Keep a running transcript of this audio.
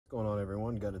Going on,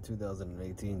 everyone? Got a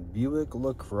 2018 Buick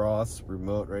Lacrosse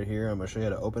Remote right here. I'm going to show you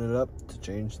how to open it up to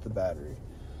change the battery.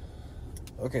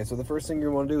 Okay, so the first thing you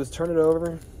want to do is turn it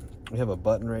over. We have a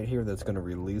button right here that's going to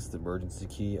release the emergency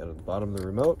key out of the bottom of the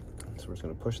remote. So we're just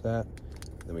going to push that,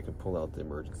 then we can pull out the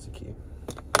emergency key.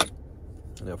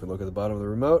 Now if we look at the bottom of the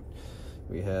remote,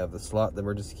 we have the slot the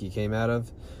emergency key came out of.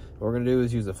 What we're going to do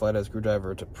is use a flathead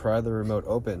screwdriver to pry the remote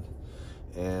open.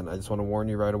 And I just want to warn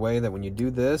you right away that when you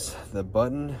do this, the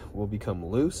button will become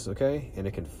loose, okay? And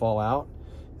it can fall out.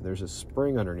 There's a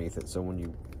spring underneath it, so when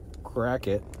you crack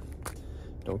it,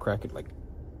 don't crack it like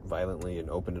violently and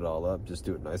open it all up. Just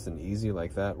do it nice and easy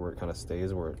like that, where it kind of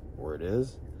stays where it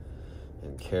is.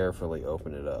 And carefully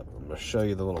open it up. I'm going to show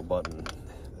you the little button.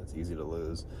 That's easy to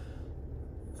lose.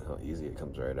 How easy it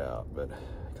comes right out. But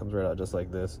it comes right out just like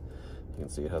this. You can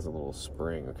see it has a little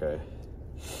spring, okay?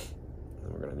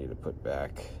 And we're going to need to put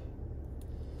back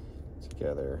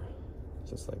together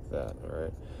just like that. All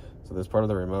right, so this part of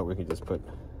the remote we can just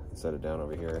set it down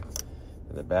over here,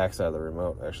 and the back side of the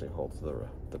remote actually holds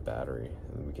the battery,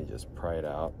 and we can just pry it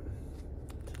out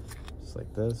just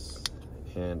like this.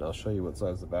 And I'll show you what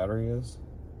size the battery is.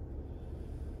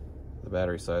 The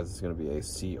battery size is going to be a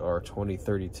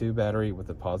CR2032 battery with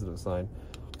the positive sign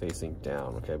facing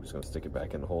down. Okay, I'm just going to stick it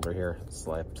back in the holder here,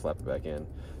 slap it back in.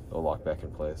 It'll lock back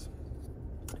in place.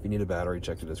 If you need a battery,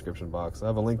 check the description box. I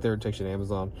have a link there. It takes you to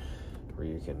Amazon where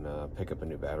you can pick up a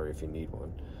new battery if you need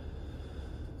one.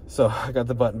 So I got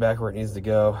the button back where it needs to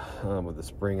go, with the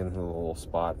spring in the little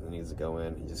spot that needs to go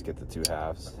in. You just get the two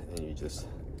halves and you just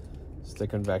stick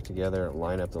them back together,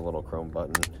 line up the little chrome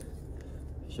button.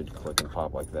 It should click and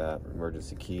pop like that.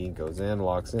 Emergency key goes in,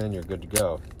 locks in, you're good to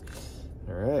go.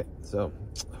 All right, so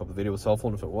hope the video was helpful,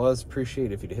 and if it was,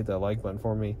 appreciate it if you'd hit that like button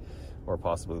for me, or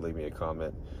possibly leave me a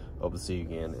comment. Hope to see you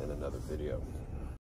again in another video.